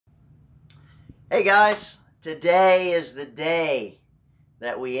Hey guys, today is the day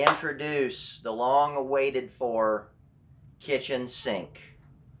that we introduce the long-awaited for kitchen sink.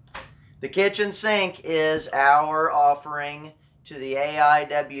 The kitchen sink is our offering to the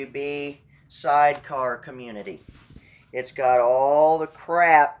AIWB Sidecar community. It's got all the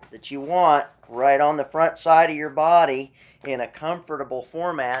crap that you want right on the front side of your body in a comfortable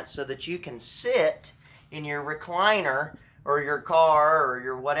format so that you can sit in your recliner or your car or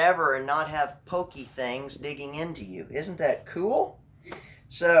your whatever and not have pokey things digging into you. Isn't that cool?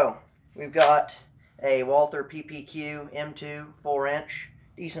 So we've got a Walther PPQ M2 4-inch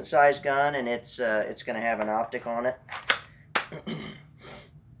decent sized gun, and it's going to have an optic on it.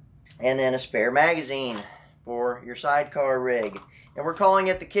 And then a spare magazine for your sidecar rig. And we're calling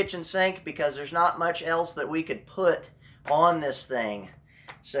it the kitchen sink because there's not much else that we could put on this thing.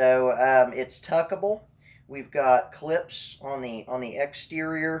 So it's tuckable. We've got clips on the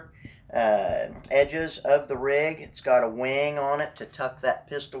exterior edges of the rig. It's got a wing on it to tuck that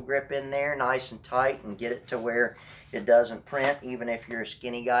pistol grip in there nice and tight and get it to where it doesn't print, even if you're a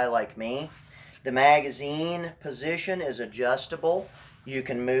skinny guy like me. The magazine position is adjustable. You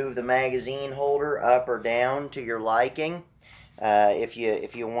can move the magazine holder up or down to your liking. If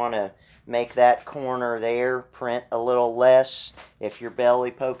you want to make that corner there print a little less, if your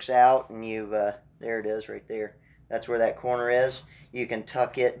belly pokes out and you've there it is right there. That's where that corner is. You can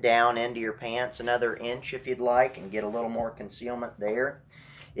tuck it down into your pants another inch if you'd like and get a little more concealment there.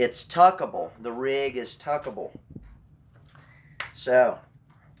 It's tuckable. The rig is tuckable. So,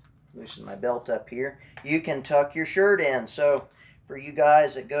 loosen my belt up here. You can tuck your shirt in. So, for you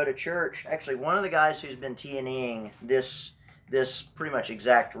guys that go to church, actually one of the guys who's been T&Ing this pretty much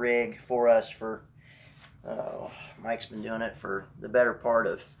exact rig for us for, Mike's been doing it for the better part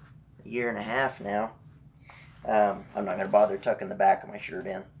of a year and a half now. I'm not going to bother tucking the back of my shirt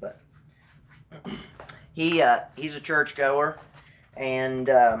in, but he's a churchgoer, and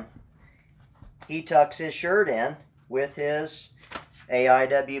he tucks his shirt in with his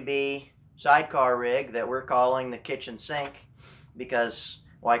AIWB sidecar rig that we're calling the kitchen sink because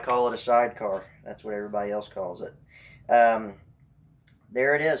why call it a sidecar? That's what everybody else calls it.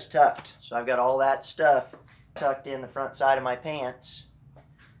 There it is, tucked. So I've got all that stuff tucked in the front side of my pants.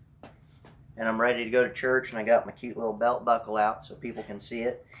 And I'm ready to go to church, and I got my cute little belt buckle out so people can see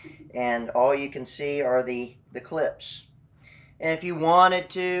it. And all you can see are the clips. And if you wanted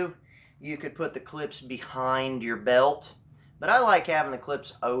to, you could put the clips behind your belt. But I like having the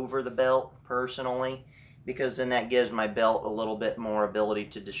clips over the belt personally, because then that gives my belt a little bit more ability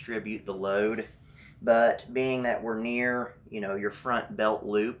to distribute the load. But being that we're near, your front belt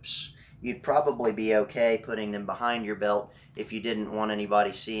loops, you'd probably be okay putting them behind your belt if you didn't want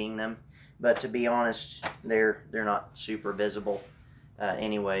anybody seeing them. But to be honest, they're not super visible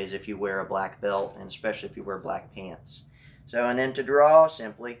anyways if you wear a black belt, and especially if you wear black pants. So, and then to draw,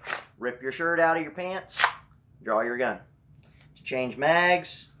 simply rip your shirt out of your pants, draw your gun. To change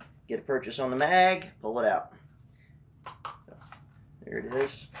mags, get a purchase on the mag, pull it out. So, there it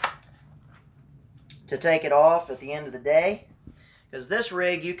is. To take it off at the end of the day, because this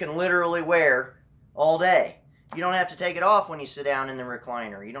rig you can literally wear all day. You don't have to take it off when you sit down in the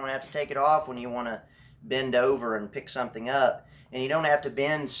recliner. You don't have to take it off when you want to bend over and pick something up. And you don't have to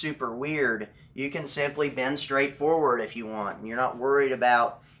bend super weird. You can simply bend straight forward if you want. And you're not worried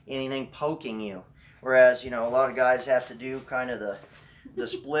about anything poking you. Whereas, a lot of guys have to do kind of the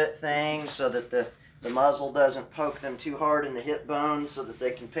split thing so that the muzzle doesn't poke them too hard in the hip bone so that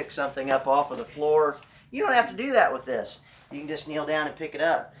they can pick something up off of the floor. You don't have to do that with this. You can just kneel down and pick it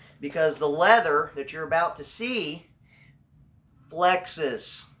up. Because the leather that you're about to see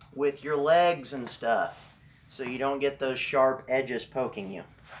flexes with your legs and stuff. So you don't get those sharp edges poking you.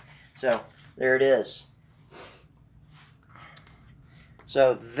 So there it is.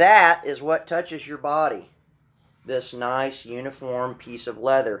 So that is what touches your body. This nice uniform piece of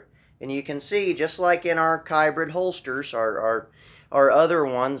leather. And you can see, just like in our hybrid holsters, our other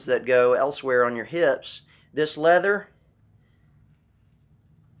ones that go elsewhere on your hips, this leather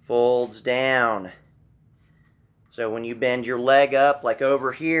folds down. So when you bend your leg up, like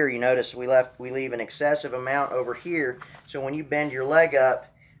over here, you notice we leave an excessive amount over here. So when you bend your leg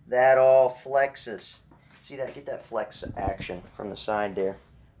up, that all flexes. See that? Get that flex action from the side there.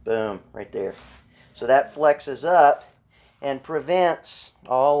 Boom, right there. So that flexes up and prevents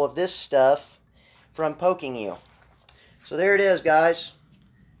all of this stuff from poking you. So there it is, guys.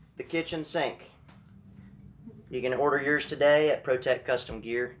 The kitchen sink. You can order yours today at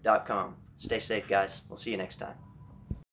ProTEQCustomGear.com. Stay safe, guys. We'll see you next time.